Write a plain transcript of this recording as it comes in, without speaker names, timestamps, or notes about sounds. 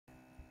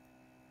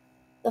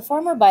The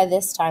farmer by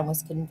this time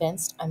was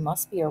convinced I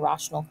must be a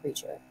rational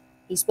creature.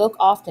 He spoke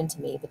often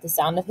to me, but the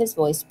sound of his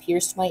voice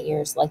pierced my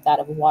ears like that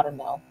of a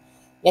watermill,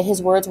 yet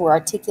his words were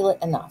articulate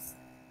enough.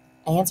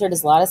 I answered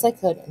as loud as I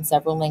could in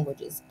several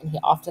languages, and he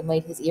often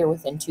laid his ear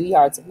within 2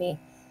 yards of me,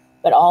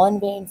 but all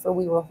in vain, for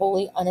we were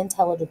wholly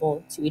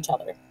unintelligible to each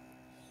other.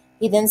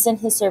 He then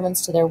sent his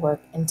servants to their work,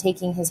 and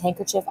taking his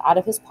handkerchief out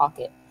of his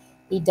pocket,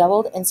 he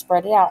doubled and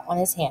spread it out on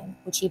his hand,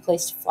 which he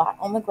placed flat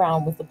on the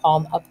ground with the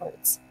palm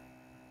upwards,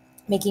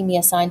 making me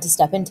a sign to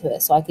step into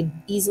it, so I could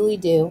easily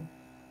do,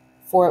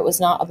 for it was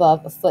not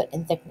above a foot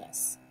in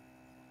thickness.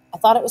 I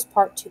thought it was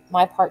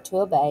my part to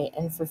obey,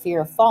 and for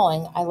fear of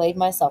falling, I laid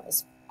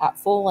myself at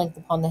full length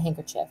upon the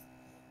handkerchief,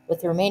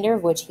 with the remainder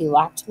of which he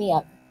lapped me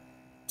up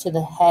to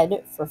the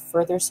head for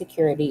further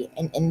security,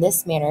 and in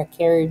this manner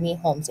carried me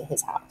home to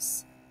his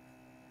house.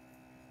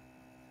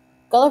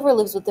 Gulliver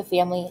lives with the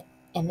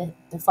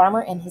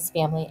farmer and his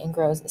family, and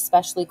grows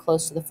especially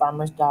close to the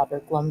farmer's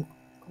daughter,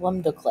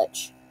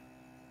 Glumdalclitch.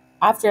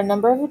 After a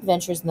number of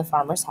adventures in the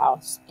farmer's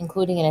house,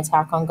 including an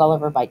attack on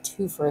Gulliver by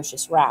 2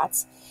 ferocious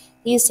rats,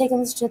 he is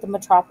taken to the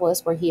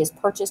metropolis, where he is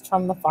purchased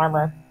from the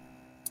farmer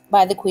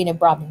by the Queen of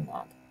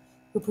Brobdingnag,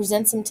 who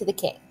presents him to the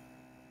king.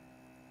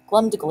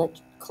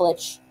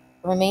 Glumdalclitch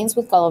remains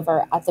with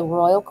Gulliver at the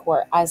royal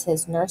court as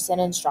his nurse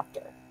and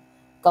instructor.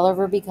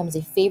 Gulliver becomes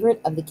a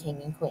favorite of the king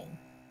and queen.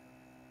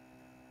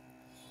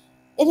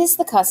 It is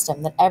the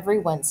custom that every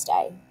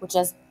Wednesday, which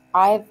as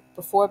I have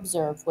before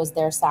observed was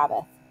their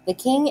Sabbath, the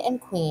king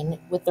and queen,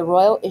 with the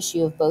royal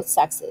issue of both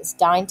sexes,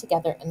 dine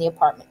together in the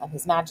apartment of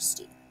his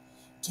majesty,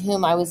 to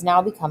whom I was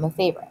now become a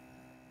favorite.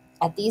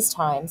 At these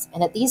times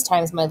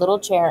my little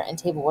chair and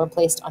table were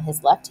placed on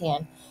his left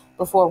hand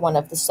before one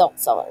of the salt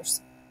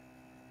cellars.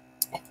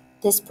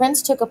 This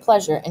prince took a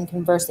pleasure in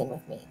conversing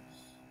with me,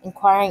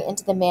 inquiring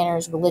into the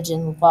manners,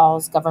 religion,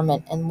 laws,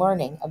 government, and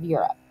learning of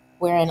Europe,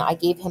 wherein I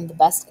gave him the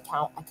best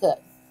account I could.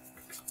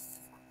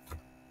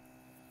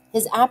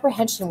 His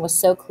apprehension was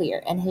so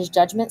clear, and his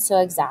judgment so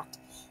exact,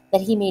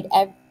 that he made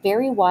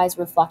very wise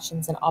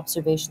reflections and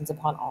observations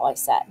upon all I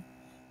said.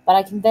 But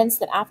I convinced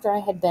that after I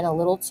had been a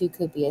little too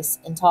copious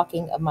in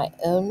talking of my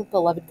own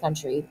beloved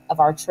country,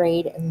 of our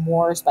trade and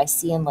wars by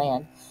sea and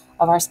land,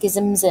 of our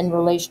schisms in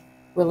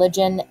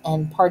religion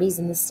and parties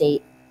in the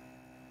state,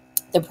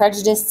 the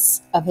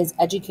prejudice of his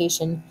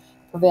education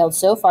prevailed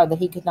so far that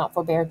he could not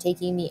forbear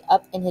taking me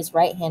up in his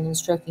right hand and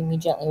stroking me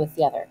gently with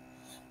the other.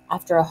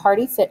 After a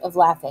hearty fit of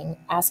laughing,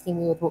 asking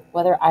me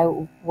whether I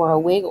were a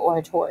Whig or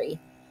a Tory,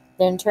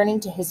 then turning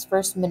to his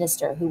first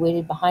minister, who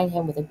waited behind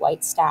him with a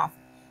white staff,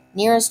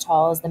 near as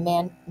tall as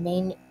the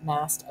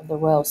mainmast of the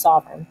royal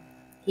sovereign,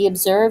 he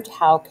observed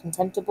how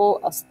contemptible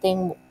a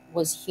thing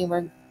was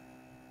human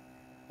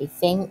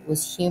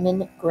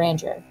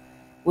grandeur,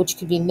 which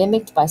could be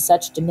mimicked by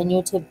such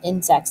diminutive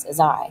insects as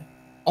I.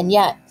 And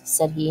yet,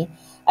 said he,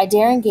 I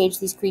dare engage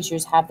these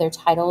creatures have their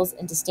titles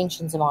and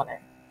distinctions of honor.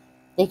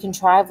 They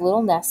contrive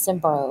little nests and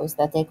burrows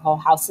that they call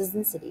houses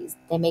and cities.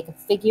 They make a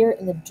figure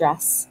in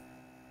dress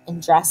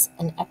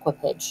and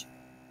equipage.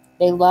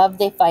 They love,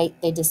 they fight,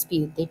 they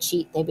dispute, they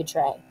cheat, they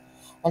betray.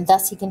 And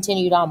thus he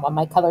continued on, while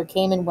my color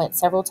came and went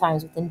several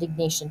times with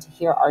indignation to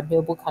hear our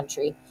noble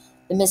country,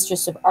 the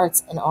mistress of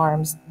arts and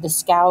arms, the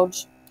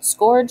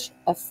scourge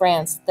of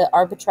France, the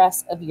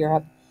arbitress of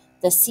Europe,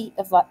 the seat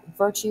of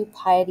virtue,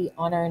 piety,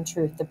 honor, and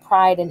truth, the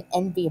pride and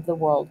envy of the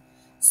world,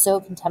 so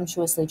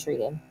contemptuously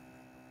treated.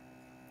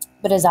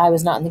 But as I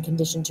was not in the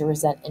condition to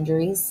resent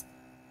injuries,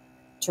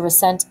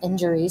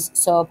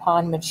 so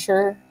upon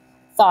mature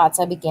thoughts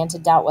I began to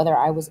doubt whether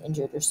I was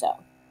injured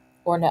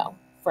or no.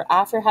 For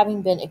after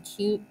having been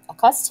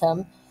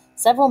accustomed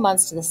several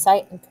months to the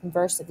sight and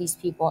converse of these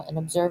people, and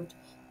observed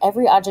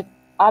every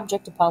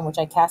object upon which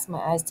I cast my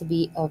eyes to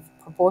be of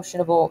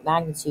proportionable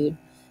magnitude,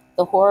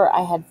 the horror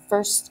I had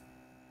first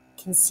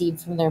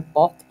conceived from their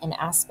bulk and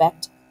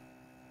aspect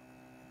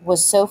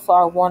was so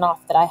far worn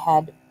off that I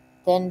had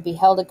then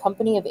beheld a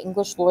company of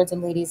English lords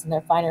and ladies in their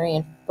finery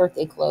and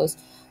birthday clothes,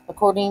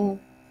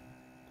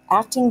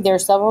 acting their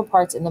several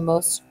parts in the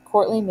most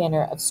courtly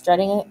manner of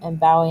strutting and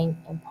bowing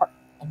and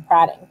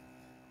prating.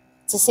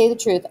 To say the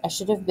truth, I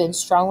should have been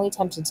strongly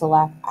tempted to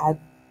laugh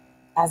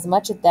as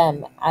much at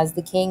them as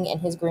the king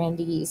and his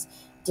grandees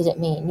did at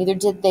me. Neither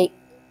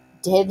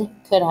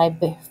could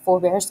I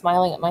forbear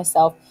smiling at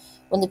myself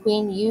when the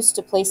queen used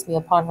to place me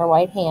upon her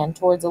right hand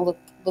towards a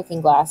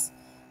looking glass,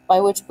 by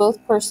which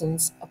both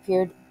persons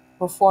appeared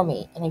before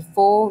me in a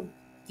full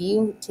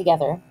view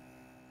together,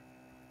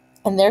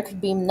 and there could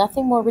be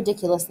nothing more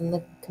ridiculous than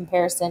the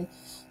comparison,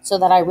 so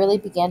that I really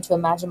began to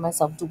imagine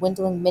myself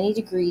dwindling many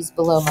degrees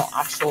below my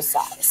actual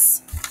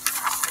size.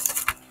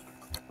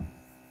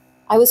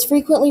 I was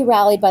frequently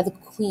rallied by the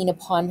queen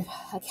upon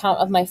account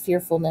of my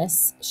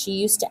fearfulness. She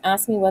used to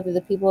ask me whether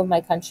the people of my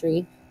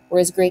country were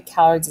as great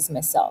cowards as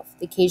myself.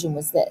 The occasion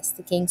was this: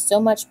 the king is so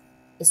much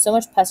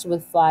pestered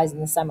with flies in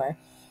the summer,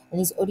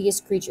 and these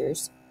odious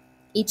creatures,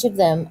 each of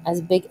them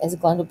as big as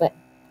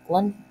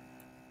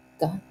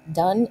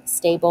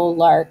Dunstable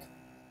lark,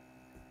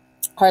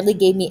 hardly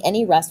gave me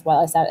any rest while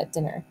I sat at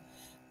dinner.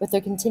 with their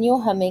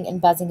continual humming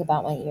and buzzing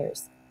about my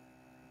ears.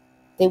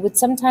 They would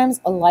sometimes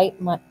alight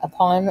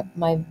upon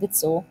my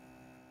vitzel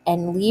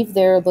and leave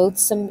their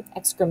loathsome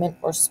excrement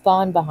or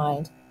spawn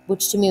behind,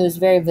 which to me was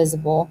very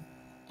visible,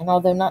 and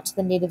although not to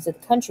the natives of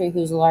the country,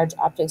 whose large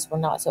optics were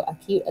not so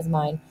acute as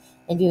mine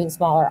in viewing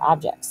smaller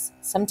objects,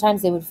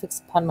 sometimes they would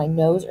fix upon my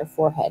nose or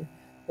forehead,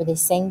 where they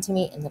sang to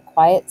me in the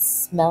quiet,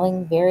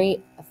 smelling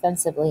very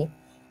offensively,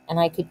 and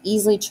I could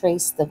easily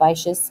trace the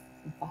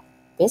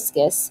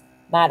viscous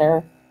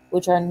matter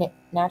which our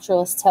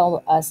naturalists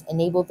tell us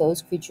enabled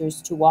those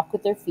creatures to walk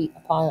with their feet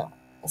upon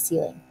a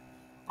ceiling.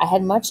 I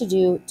had much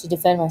ado to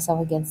defend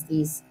myself against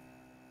these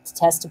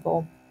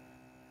detestable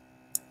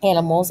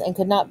animals, and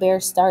could not bear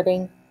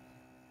starting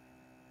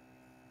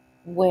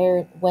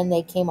when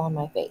they came on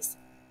my face.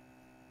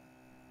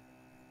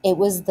 It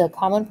was the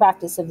common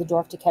practice of the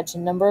dwarf to catch a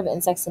number of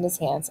insects in his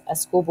hands, as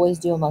schoolboys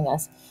do among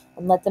us,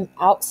 and let them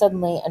out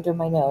suddenly under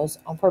my nose,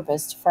 on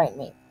purpose to frighten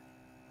me,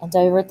 and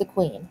divert the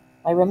queen.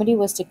 My remedy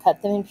was to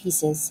cut them in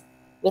pieces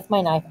with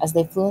my knife as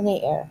they flew in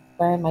the air,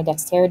 wherein my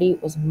dexterity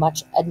was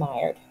much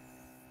admired.